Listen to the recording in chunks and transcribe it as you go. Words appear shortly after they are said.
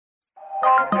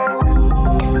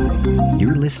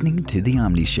You're listening to The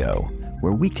Omni Show,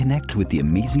 where we connect with the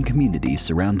amazing community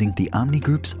surrounding the Omni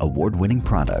Group's award-winning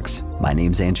products. My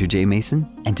name's Andrew J.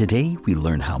 Mason, and today we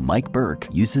learn how Mike Burke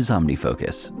uses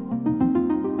OmniFocus.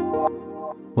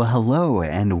 Well, hello,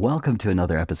 and welcome to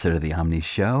another episode of The Omni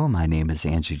Show. My name is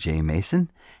Andrew J.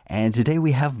 Mason, and today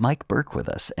we have Mike Burke with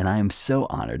us, and I am so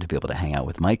honored to be able to hang out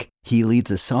with Mike. He leads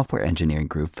a software engineering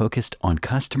group focused on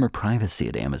customer privacy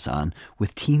at Amazon,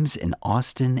 with teams in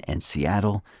Austin and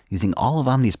Seattle using all of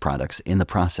Omni's products in the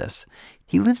process.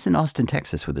 He lives in Austin,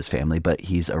 Texas with his family, but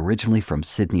he's originally from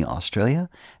Sydney, Australia,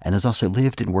 and has also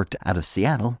lived and worked out of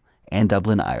Seattle and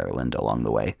Dublin, Ireland along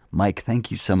the way. Mike,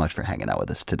 thank you so much for hanging out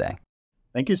with us today.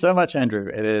 Thank you so much, Andrew.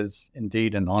 It is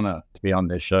indeed an honor to be on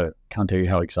this show. Can't tell you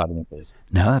how exciting it is.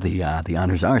 No, the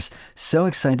honor's ours. So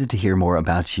excited to hear more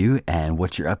about you and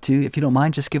what you're up to. If you don't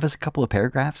mind, just give us a couple of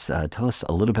paragraphs. Tell us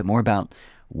a little bit more about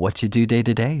what you do day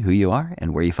to day, who you are,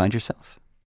 and where you find yourself.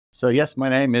 So yes, my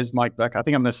name is Mike Burke. I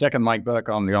think I'm the second Mike Burke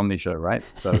on the Omni Show, right?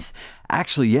 So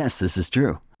actually, yes, this is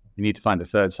true. You need to find a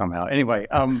third somehow. Anyway,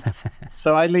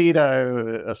 so I lead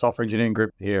a software engineering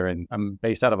group here, and I'm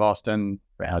based out of Austin.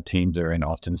 Our teams are in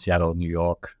Austin, Seattle, New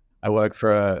York. I work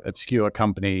for an obscure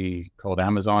company called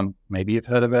Amazon. Maybe you've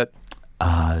heard of it?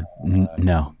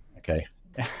 No. Okay.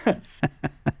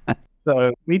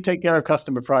 So we take care of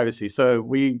customer privacy. So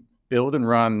we build and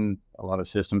run a lot of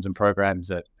systems and programs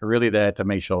that are really there to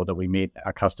make sure that we meet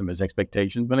our customers'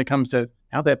 expectations when it comes to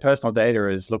how their personal data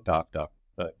is looked after.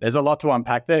 But there's a lot to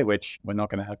unpack there, which we're not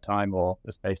going to have time or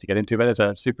the space to get into, but it's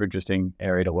a super interesting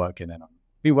area to work in. And I've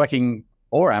been working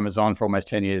for Amazon for almost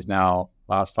 10 years now.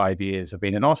 Last 5 years, I've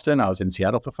been in Austin. I was in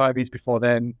Seattle for 5 years before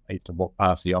then. I used to walk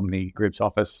past the Omni Group's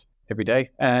office every day.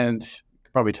 And you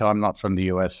can probably tell I'm not from the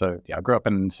US. So yeah, I grew up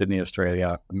in Sydney,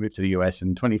 Australia. I moved to the US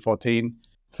in 2014.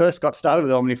 First got started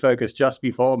with OmniFocus just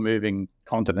before moving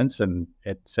continents, and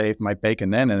it saved my bacon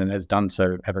then, and it has done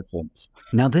so ever since.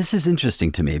 Now, this is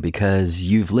interesting to me because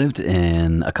you've lived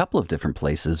in a couple of different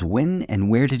places. When and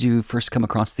where did you first come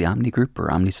across the Omni Group or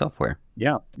Omni software?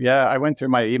 Yeah. I went through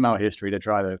my email history to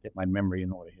try to get my memory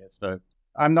in order here. So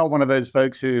I'm not one of those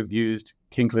folks who've used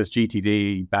kinkless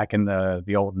GTD back in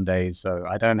the olden days, so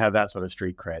I don't have that sort of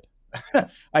street cred.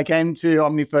 I came to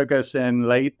OmniFocus in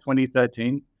late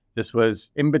 2013. This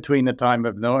was in between the time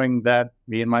of knowing that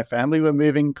me and my family were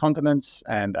moving continents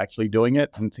and actually doing it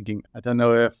and thinking, I don't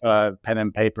know if pen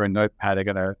and paper and notepad are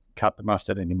going to cut the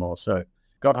mustard anymore. So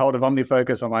got hold of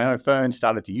OmniFocus on my own phone,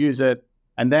 started to use it.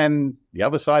 And then the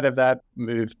other side of that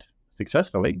moved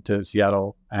successfully to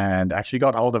Seattle and actually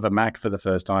got hold of a Mac for the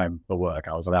first time for work.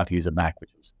 I was allowed to use a Mac,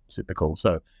 which was super cool.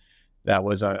 So that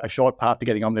was a short path to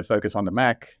getting OmniFocus on the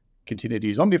Mac, continued to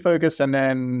use OmniFocus, and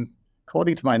then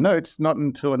according to my notes, not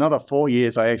until another 4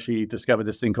 years, I actually discovered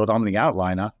this thing called Omni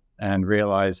Outliner and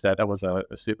realized that was a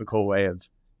super cool way of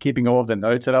keeping all of the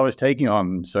notes that I was taking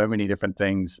on so many different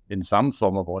things in some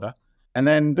form of order. And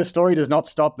then the story does not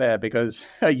stop there, because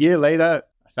a year later,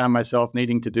 I found myself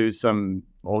needing to do some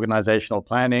organizational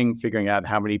planning, figuring out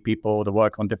how many people to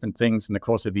work on different things in the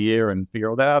course of the year and figure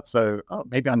all that out. So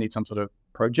maybe I need some sort of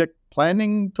project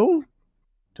planning tool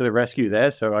to the rescue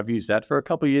there. So I've used that for a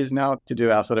couple of years now to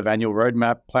do our sort of annual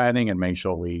roadmap planning and make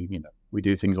sure we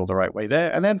do things all the right way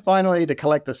there. And then finally, to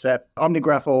collect the set,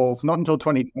 OmniGraffle, not until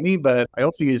 2020, but I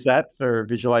also use that for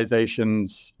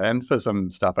visualizations and for some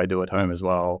stuff I do at home as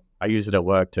well. I use it at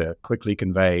work to quickly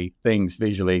convey things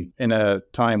visually in a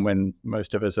time when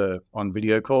most of us are on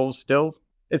video calls still.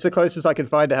 It's the closest I can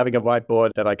find to having a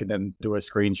whiteboard that I can then do a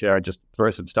screen share and just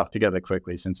throw some stuff together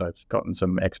quickly, since I've gotten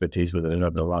some expertise with it over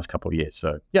the last couple of years.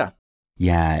 So, yeah.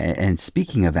 Yeah. And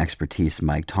speaking of expertise,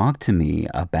 Mike, talk to me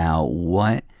about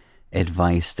what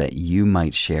advice that you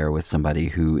might share with somebody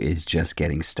who is just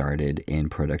getting started in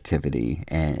productivity.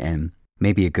 And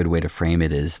maybe a good way to frame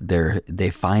it is they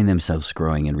find themselves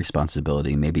growing in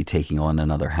responsibility, maybe taking on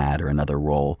another hat or another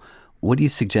role. What do you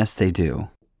suggest they do?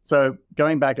 So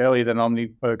going back earlier than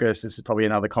OmniFocus, this is probably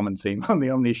another common theme on the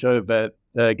Omni Show, but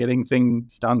Getting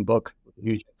Things Done book was a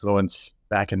huge influence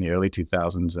back in the early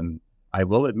 2000s. And I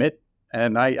will admit,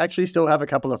 and I actually still have a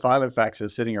couple of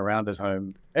filofaxes sitting around at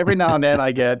home. Every now and then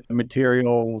I get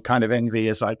material kind of envy.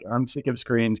 It's like, I'm sick of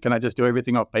screens. Can I just do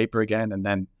everything off paper again? And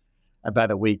then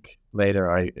about a week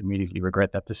later, I immediately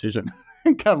regret that decision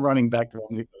and come running back to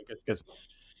OmniFocus because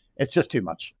it's just too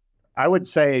much. I would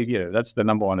say, that's the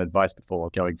number one advice before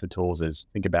going for tools is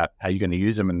think about how you're going to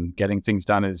use them, and getting things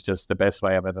done is just the best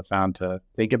way I've ever found to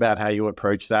think about how you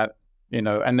approach that,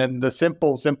 and then the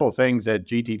simple things that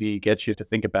GTD gets you to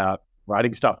think about: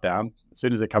 writing stuff down as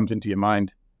soon as it comes into your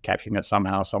mind, capturing it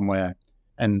somehow, somewhere,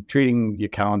 and treating your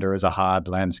calendar as a hard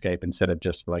landscape instead of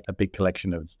just like a big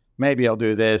collection of maybe I'll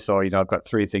do this, or, I've got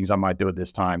 3 things I might do at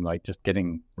this time, like just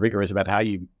getting rigorous about how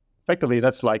you effectively,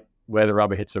 that's like where the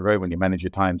rubber hits the road when you manage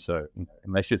your time. So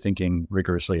unless you're thinking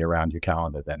rigorously around your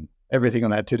calendar, then everything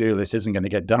on that to-do list isn't going to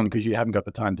get done because you haven't got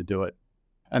the time to do it.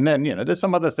 And then, there's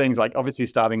some other things like obviously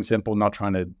starting simple, not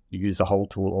trying to use the whole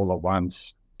tool all at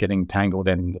once. Getting tangled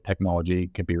in the technology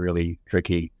can be really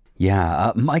tricky.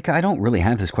 Yeah, Mike, I don't really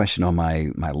have this question on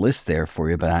my list there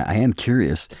for you, but I am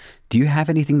curious. Do you have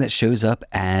anything that shows up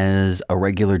as a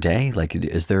regular day? Like,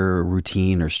 is there a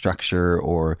routine or structure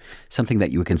or something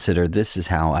that you would consider this is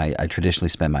how I traditionally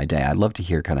spend my day? I'd love to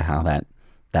hear kind of how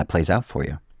that plays out for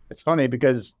you. It's funny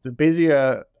because the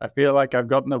busier I feel like I've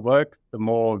gotten at work, the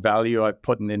more value I've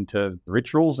put into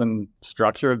rituals and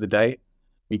structure of the day.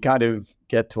 You kind of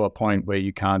get to a point where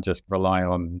you can't just rely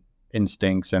on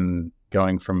instincts and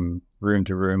going from room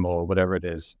to room or whatever it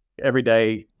is. Every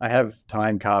day I have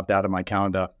time carved out of my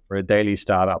calendar for a daily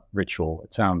startup ritual.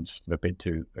 It sounds a bit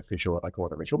too official, I call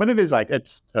it a ritual, but it is like,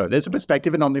 there's a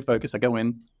perspective in OmniFocus. I go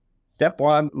in, step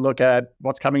 1, look at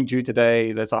what's coming due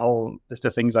today. There's a whole list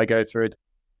of things I go through.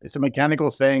 It's a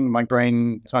mechanical thing. My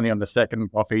brain is only on the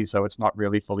second coffee, so it's not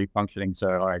really fully functioning. So,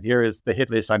 all right, here is the hit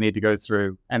list I need to go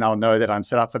through, and I'll know that I'm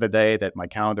set up for the day, that my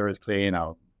calendar is clean.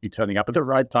 I'll be turning up at the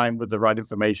right time with the right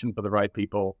information for the right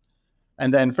people.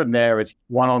 And then from there, it's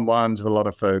one-on-ones with a lot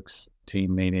of folks,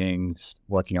 team meetings,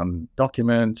 working on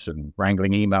documents and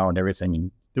wrangling email and everything.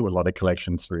 You do a lot of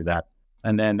collections through that.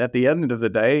 And then at the end of the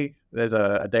day, there's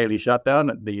a daily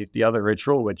shutdown, the other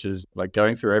ritual, which is like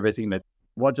going through everything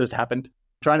what just happened,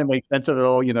 trying to make sense of it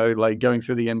all, like going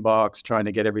through the inbox, trying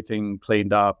to get everything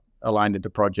cleaned up, aligned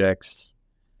into projects,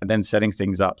 and then setting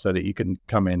things up so that you can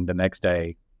come in the next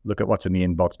day, look at what's in the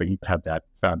inbox, but you have that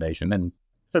foundation. And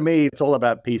for me, it's all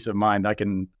about peace of mind. I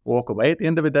can walk away at the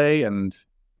end of the day and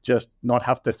just not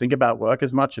have to think about work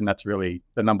as much. And that's really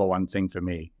the number one thing for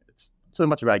me. It's so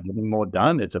much about getting more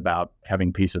done. It's about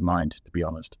having peace of mind, to be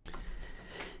honest.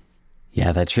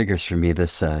 Yeah, that triggers for me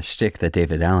this shtick that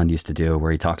David Allen used to do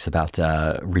where he talks about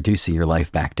reducing your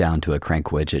life back down to a crank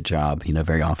widget job.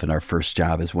 Very often our first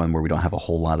job is one where we don't have a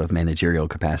whole lot of managerial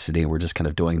capacity and we're just kind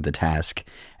of doing the task.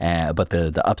 But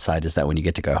the upside is that when you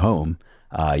get to go home,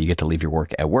 you get to leave your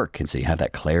work at work. And so you have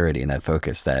that clarity and that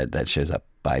focus that shows up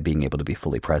by being able to be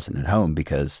fully present at home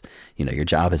because, your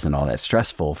job isn't all that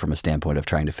stressful from a standpoint of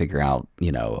trying to figure out,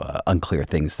 unclear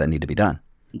things that need to be done.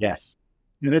 Yes.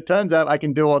 And it turns out I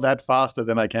can do all that faster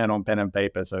than I can on pen and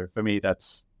paper. So for me,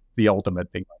 that's the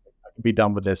ultimate thing. I can be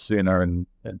done with this sooner and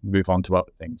move on to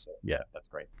other things. So yeah, that's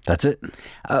great. That's it.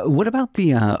 What about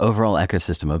the overall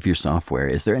ecosystem of your software?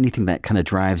 Is there anything that kind of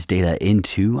drives data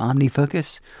into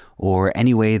OmniFocus or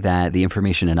any way that the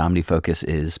information in OmniFocus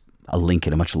is a link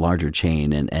in a much larger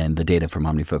chain and the data from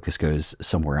OmniFocus goes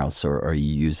somewhere else or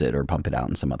you use it or pump it out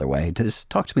in some other way?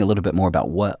 Just talk to me a little bit more about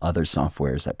what other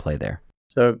softwares that play there.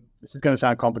 So this is going to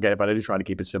sound complicated, but I do try to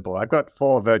keep it simple. I've got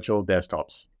 4 virtual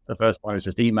desktops. The first one is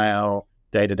just email,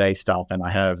 day-to-day stuff, and I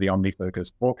have the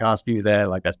OmniFocus forecast view there.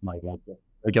 Like that's my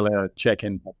regular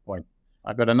check-in point.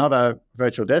 I've got another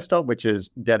virtual desktop, which is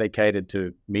dedicated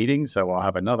to meetings. So I'll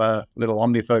have another little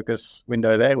OmniFocus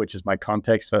window there, which is my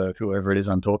context for whoever it is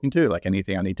I'm talking to, like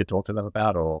anything I need to talk to them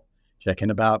about or check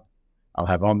in about. I'll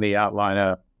have Omni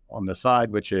Outliner on the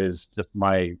side, which is just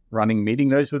my running meeting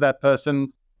notes with that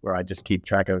person, where I just keep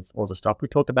track of all the stuff we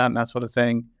talked about and that sort of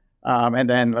thing. And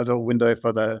then a little window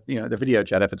for the video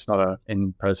chat if it's not an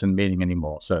in-person meeting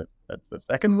anymore. So that's the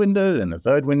second window. And the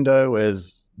third window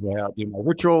is where I do my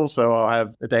rituals. So I'll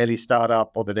have the daily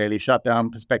startup or the daily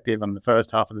shutdown perspective on the first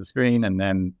half of the screen. And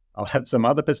then I'll have some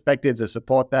other perspectives that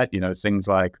support that, things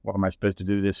like what am I supposed to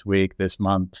do this week, this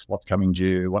month, what's coming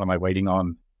due, what am I waiting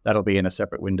on? That'll be in a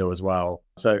separate window as well.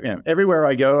 So everywhere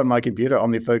I go on my computer,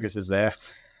 OmniFocus is there.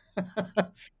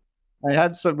 I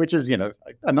had some, which is,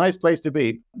 a nice place to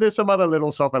be. There's some other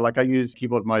little software, like I use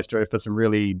Keyboard Maestro for some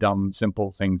really dumb,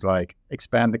 simple things like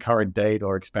expand the current date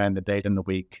or expand the date in the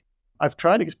week. I've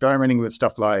tried experimenting with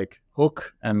stuff like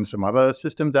Hook and some other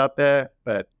systems out there,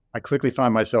 but I quickly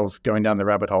find myself going down the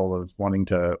rabbit hole of wanting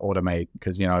to automate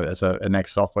because, as an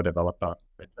ex-software developer,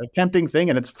 it's a tempting thing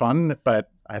and it's fun,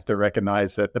 but I have to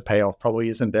recognize that the payoff probably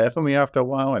isn't there for me after a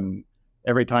while. And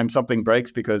every time something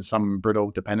breaks because some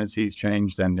brittle dependencies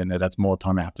change, then that's more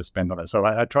time I have to spend on it. So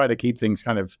I try to keep things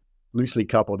kind of loosely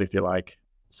coupled, if you like.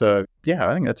 So yeah,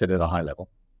 I think that's it at a high level.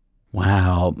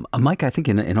 Wow. Mike, I think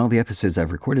in all the episodes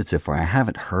I've recorded so far, I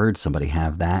haven't heard somebody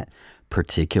have that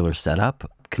particular setup.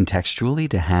 contextually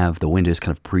to have the windows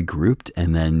kind of pre-grouped,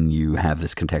 and then you have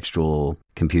this contextual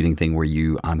computing thing where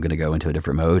I'm going to go into a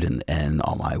different mode and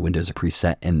all my windows are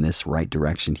preset in this right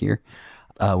direction here.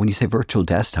 When you say virtual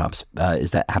desktops,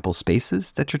 is that Apple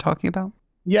Spaces that you're talking about?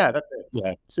 Yeah, that's it.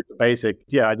 Yeah, super basic.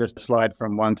 Yeah, I just slide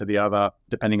from one to the other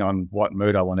depending on what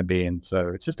mode I want to be in. So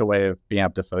it's just a way of being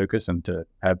able to focus and to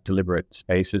have deliberate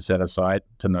spaces set aside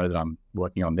to know that I'm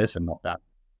working on this and not that.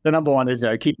 The number one is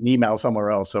keep an email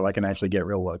somewhere else so I can actually get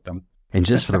real work done. And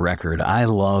just for the record, I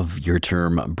love your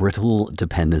term brittle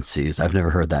dependencies. I've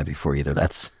never heard that before either.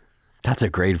 That's a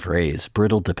great phrase,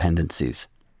 brittle dependencies.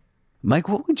 Mike,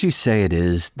 what would you say it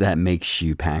is that makes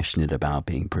you passionate about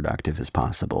being productive as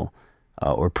possible?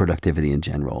 Or productivity in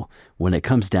general, when it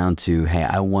comes down to, hey,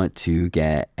 I want to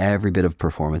get every bit of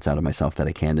performance out of myself that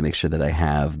I can to make sure that I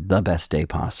have the best day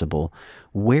possible.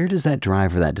 Where does that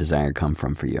drive or that desire come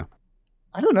from for you?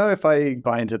 I don't know if I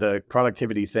buy into the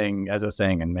productivity thing as a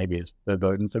thing, and maybe it's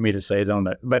verboten for me to say it on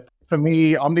that. But for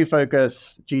me,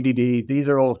 OmniFocus, GDD, these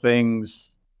are all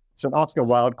things. It's an Oscar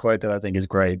Wilde quote that I think is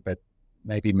great, but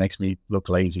maybe makes me look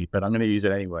lazy, but I'm going to use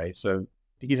it anyway. So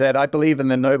he said, I believe in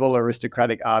the noble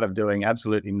aristocratic art of doing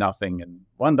absolutely nothing. And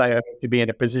one day I hope to be in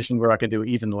a position where I can do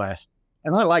even less.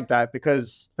 And I like that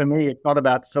because for me, it's not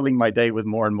about filling my day with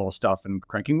more and more stuff and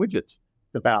cranking widgets.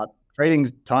 It's about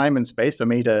creating time and space for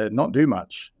me to not do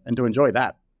much and to enjoy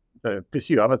that, to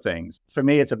pursue other things. For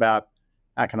me, it's about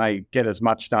how can I get as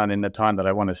much done in the time that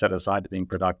I want to set aside to being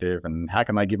productive? And how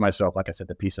can I give myself, like I said,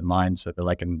 the peace of mind so that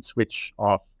I can switch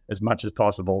off as much as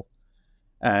possible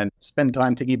and spend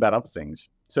time thinking about other things.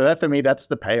 So that for me, that's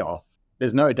the payoff.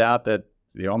 There's no doubt that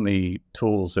the Omni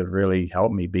tools have really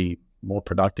helped me be more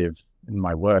productive in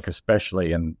my work,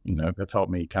 especially, and have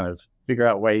helped me kind of figure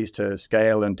out ways to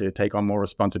scale and to take on more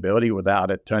responsibility without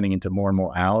it turning into more and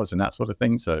more hours and that sort of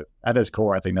thing. So at its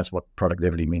core, I think that's what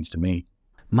productivity means to me.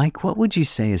 Mike, what would you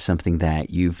say is something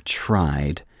that you've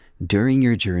tried during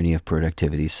your journey of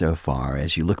productivity so far,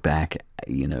 as you look back,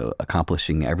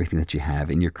 accomplishing everything that you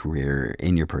have in your career,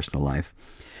 in your personal life,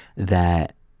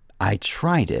 that I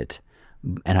tried it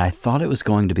and I thought it was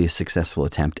going to be a successful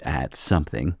attempt at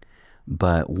something,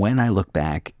 but when I look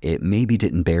back, it maybe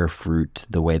didn't bear fruit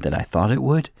the way that I thought it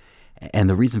would. And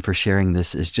the reason for sharing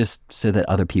this is just so that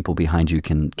other people behind you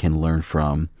can learn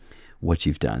from what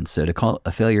you've done. So to call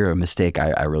a failure a mistake,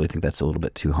 I really think that's a little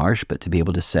bit too harsh, but to be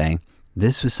able to say,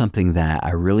 this was something that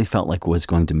I really felt like was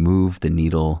going to move the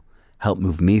needle, help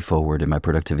move me forward in my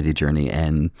productivity journey.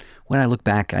 And when I look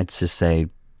back, I'd just say,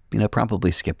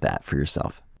 probably skip that for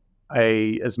yourself.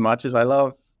 As much as I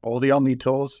love all the Omni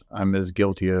tools, I'm as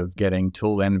guilty of getting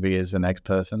tool envy as the next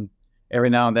person. Every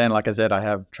now and then, like I said, I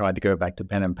have tried to go back to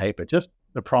pen and paper, just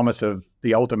the promise of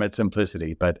the ultimate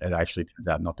simplicity, but it actually turns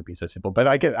out not to be so simple.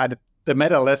 But the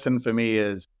meta lesson for me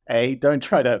is, don't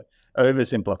try to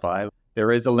oversimplify.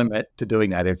 There is a limit to doing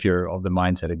that if you're of the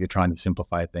mindset, if you're trying to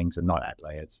simplify things and not add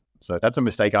layers. So that's a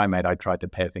mistake I made. I tried to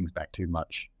pare things back too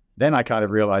much. Then I kind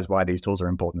of realized why these tools are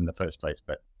important in the first place,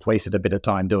 but wasted a bit of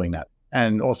time doing that.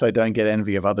 And also don't get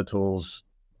envy of other tools.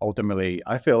 Ultimately,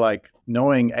 I feel like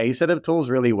knowing a set of tools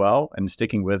really well and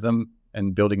sticking with them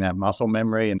and building that muscle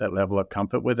memory and that level of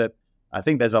comfort with it, I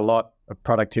think there's a lot of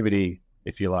productivity,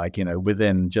 if you like,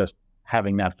 within just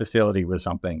having that facility with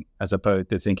something, as opposed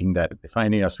to thinking that if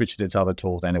I switch to this other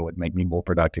tool, then it would make me more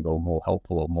productive or more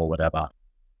helpful or more whatever.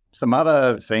 Some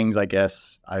other things, I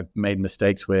guess, I've made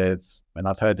mistakes with, and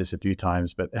I've heard this a few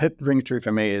times, but it rings true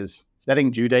for me, is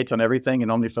setting due dates on everything in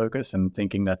OmniFocus and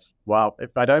thinking that's,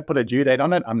 if I don't put a due date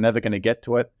on it, I'm never going to get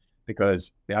to it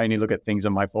because I only look at things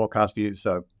in my forecast view.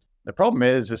 So the problem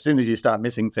is, as soon as you start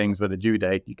missing things with a due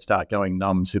date, you start going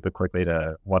numb super quickly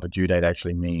to what a due date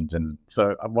actually means. And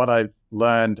so what I've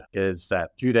learned is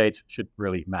that due dates should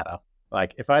really matter.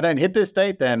 Like if I don't hit this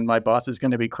date, then my boss is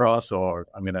going to be cross or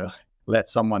I'm going to let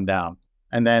someone down.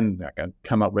 And then I can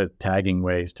come up with tagging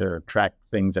ways to track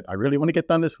things that I really want to get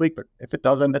done this week. But if it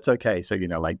doesn't, it's okay. So,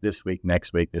 like this week,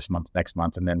 next week, this month, next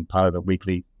month. And then part of the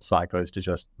weekly cycle is to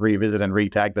just revisit and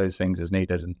retag those things as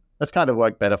needed. And that's kind of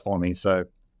worked better for me. So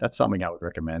that's something I would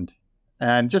recommend.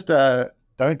 And just don't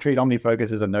treat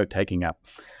OmniFocus as a note-taking app.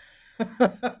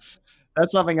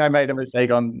 That's something I made a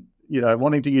mistake on,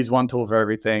 wanting to use one tool for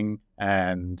everything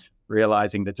and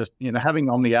realizing that just, having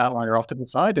Omni Outliner off to the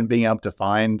side and being able to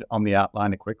find Omni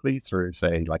Outliner quickly through,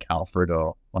 say, like Alfred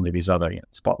or one of these other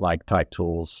Spotlight type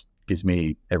tools gives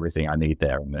me everything I need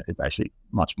there. And it's actually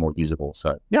much more usable.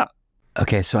 So, yeah.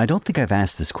 Okay, so I don't think I've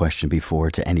asked this question before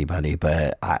to anybody,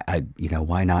 but I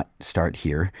why not start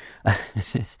here?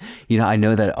 I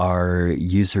know that our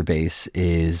user base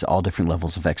is all different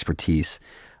levels of expertise.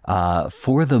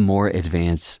 For the more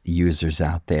advanced users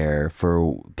out there,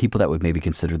 for people that would maybe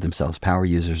consider themselves power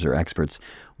users or experts,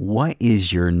 what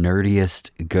is your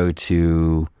nerdiest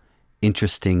go-to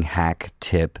interesting hack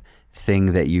tip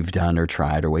thing that you've done or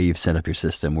tried or way you've set up your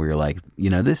system where you're like,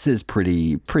 this is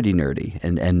pretty nerdy,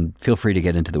 and feel free to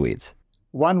get into the weeds.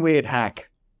 One weird hack.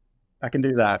 I can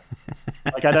do that.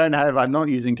 I'm not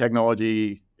using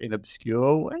technology in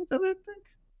obscure ways, I don't think.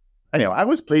 Anyway, I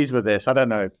was pleased with this. I don't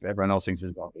know if everyone else thinks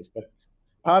it's obvious, but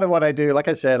part of what I do, like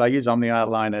I said, I use Omni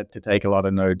Outliner to take a lot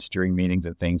of notes during meetings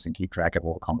and things and keep track of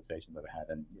all the conversations that I had.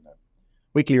 And,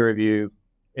 weekly review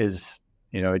is,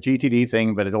 a GTD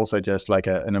thing, but it's also just like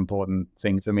an important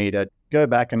thing for me to go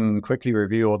back and quickly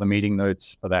review all the meeting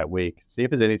notes for that week. See if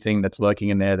there's anything that's lurking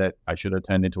in there that I should have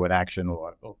turned into an action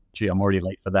or, oh, gee, I'm already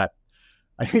late for that.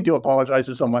 I need to apologize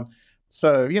to someone.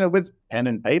 So, with pen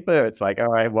and paper, it's like,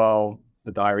 all right, well,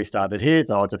 the diary started here,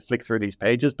 so I'll just flick through these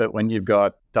pages. But when you've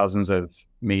got dozens of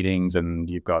meetings and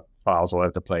you've got files all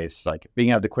over the place, like being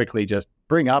able to quickly just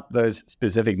bring up those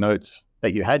specific notes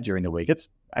that you had during the week, it's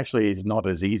actually is not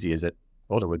as easy as it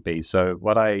thought it would be. So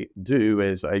what I do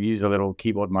is I use a little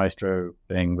keyboard maestro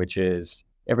thing, which is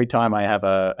every time I have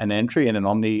an entry in an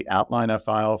Omni Outliner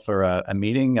file for a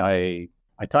meeting, I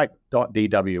type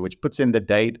 .dw, which puts in the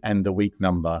date and the week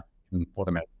number and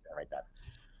automatically generate that.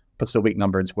 Puts the week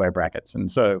number in square brackets. And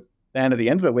so then at the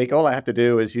end of the week, all I have to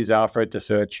do is use Alfred to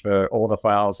search for all the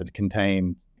files that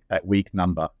contain that week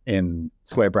number in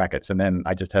square brackets. And then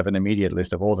I just have an immediate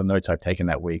list of all the notes I've taken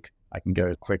that week. I can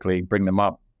go quickly, bring them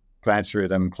up, glance through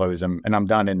them, close them, and I'm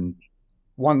done in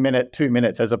 1 minute, 2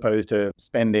 minutes, as opposed to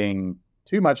spending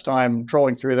too much time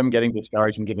trawling through them, getting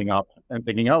discouraged and giving up and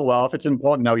thinking, oh, well, if it's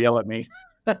important, they'll yell at me.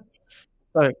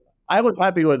 So I was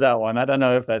happy with that one. I don't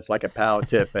know if that's like a power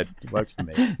tip, but it works for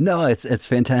me. No, it's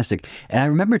fantastic. And I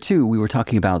remember too, we were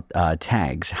talking about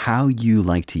tags, how you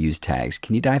like to use tags.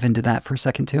 Can you dive into that for a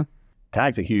second too?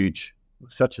 Tags are huge.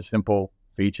 Such a simple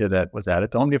feature that was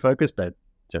added to OmniFocus, but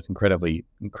just incredibly,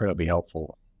 incredibly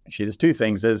helpful. Actually, there's two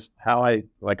things. There's how I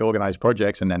organize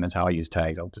projects, and then there's how I use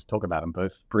tags. I'll just talk about them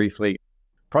both briefly.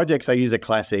 Projects, I use a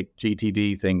classic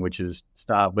GTD thing, which is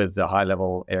start with the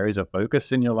high-level areas of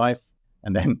focus in your life,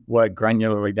 and then work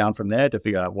granularly down from there to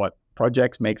figure out what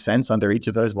projects make sense under each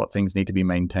of those, what things need to be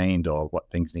maintained or what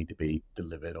things need to be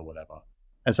delivered or whatever.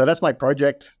 And so that's my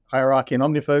project hierarchy in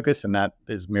OmniFocus, and that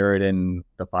is mirrored in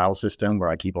the file system where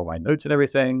I keep all my notes and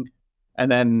everything.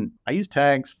 And then I use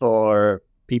tags for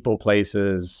people,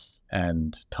 places,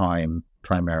 and time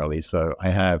primarily. So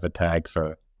I have a tag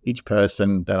for each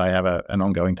person that I have an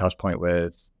ongoing touch point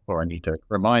with, or I need to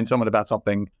remind someone about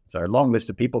something. So a long list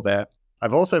of people there.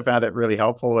 I've also found it really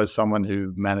helpful as someone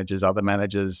who manages other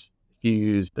managers. If you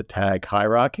use the tag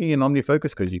hierarchy in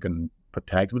OmniFocus, because you can put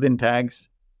tags within tags,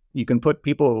 you can put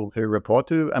people who report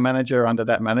to a manager under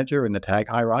that manager in the tag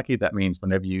hierarchy. That means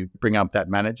whenever you bring up that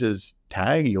manager's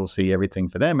tag, you'll see everything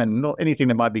for them and anything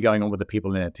that might be going on with the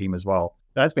people in their team as well.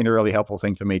 That's been a really helpful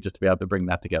thing for me, just to be able to bring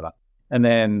that together. And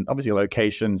then obviously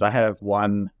locations. I have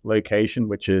one location,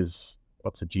 which is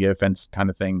what's a geofence kind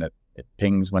of thing that it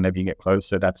pings whenever you get close.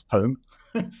 So that's home.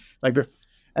 Like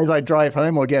as I drive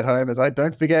home or get home, as I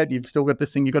don't forget, you've still got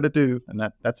this thing you got to do. And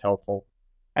that's helpful.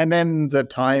 And then the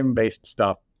time-based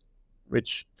stuff,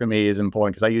 which for me is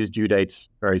important because I use due dates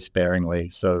very sparingly.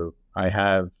 So I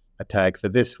have a tag for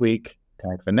this week,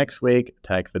 tag for next week,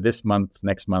 tag for this month,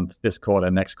 next month, this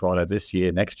quarter, next quarter, this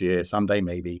year, next year, someday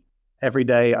maybe. Every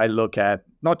day I look at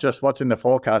not just what's in the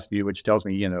forecast view, which tells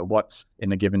me, what's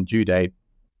in a given due date,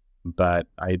 but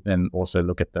I then also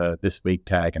look at the this week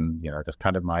tag and, just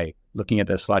kind of my looking at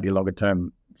the slightly longer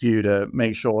term view to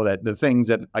make sure that the things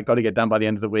that I got to get done by the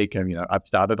end of the week, and, I've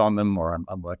started on them or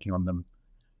I'm working on them.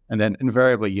 And then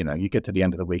invariably, you get to the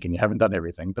end of the week and you haven't done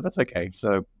everything, but that's okay.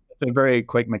 So it's a very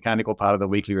quick mechanical part of the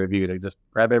weekly review to just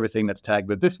grab everything that's tagged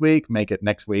with this week, make it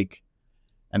next week,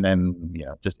 and then,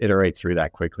 just iterate through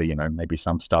that quickly. Maybe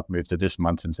some stuff moves to this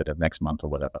month instead of next month or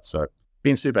whatever. So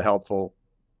being super helpful.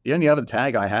 The only other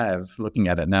tag I have looking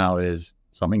at it now is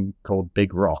something called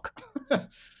Big Rock.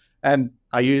 And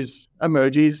I use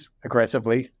emojis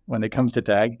aggressively when it comes to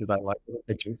tags because I like little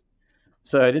pictures.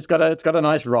 So it's got a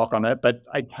nice rock on it, but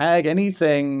I tag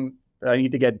anything that I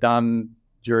need to get done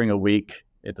during a week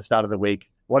at the start of the week.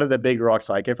 What are the big rocks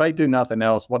like? If I do nothing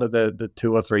else, what are the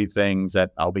 2 or 3 things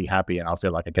that I'll be happy and I'll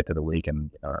feel like I get to the week and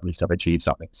at least I've achieved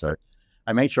something. So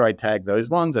I make sure I tag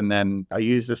those ones, and then I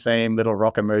use the same little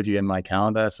rock emoji in my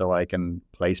calendar so I can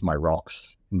place my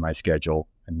rocks in my schedule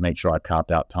and make sure I've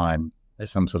carved out time.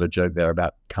 There's some sort of joke there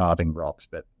about carving rocks,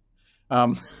 but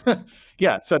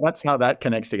yeah, so that's how that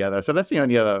connects together. So that's the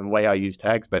only other way I use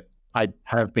tags, but I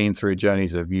have been through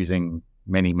journeys of using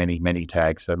many, many, many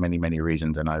tags for many, many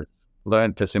reasons. And I've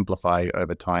learned to simplify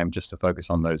over time just to focus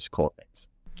on those core things.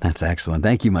 That's excellent.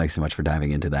 Thank you, Mike, so much for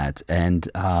diving into that. And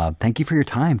thank you for your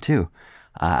time, too.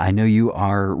 I know you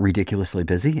are ridiculously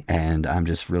busy, and I'm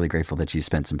just really grateful that you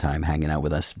spent some time hanging out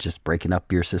with us, just breaking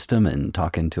up your system and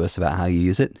talking to us about how you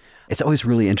use it. It's always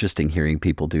really interesting hearing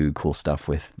people do cool stuff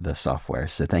with the software.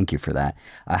 So thank you for that.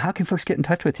 How can folks get in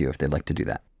touch with you if they'd like to do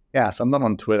that? Yeah, so I'm not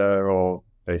on Twitter or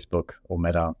Facebook or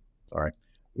Meta. Sorry.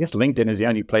 I guess LinkedIn is the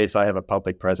only place I have a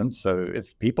public presence. So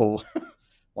if people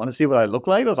want to see what I look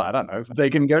like, or I don't know, they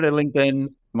can go to LinkedIn.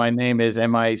 My name is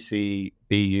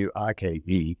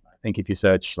Micburke. I think if you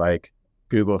search like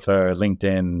Google for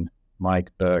LinkedIn,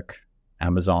 Mike Burke,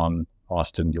 Amazon,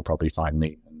 Austin, you'll probably find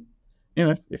me.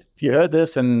 And, if you heard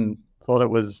this and thought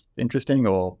it was interesting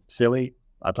or silly,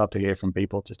 I'd love to hear from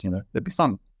people. Just, it'd be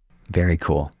fun. Very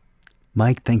cool.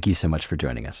 Mike, thank you so much for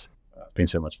joining us. It's been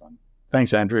so much fun.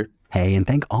 Thanks, Andrew. Hey, and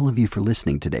thank all of you for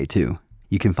listening today, too.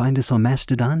 You can find us on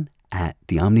Mastodon at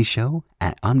The Omni Show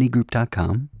at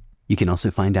omnigroup.com. You can also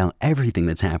find out everything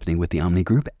that's happening with the Omni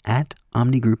Group at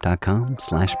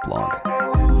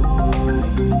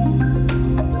omnigroup.com/blog.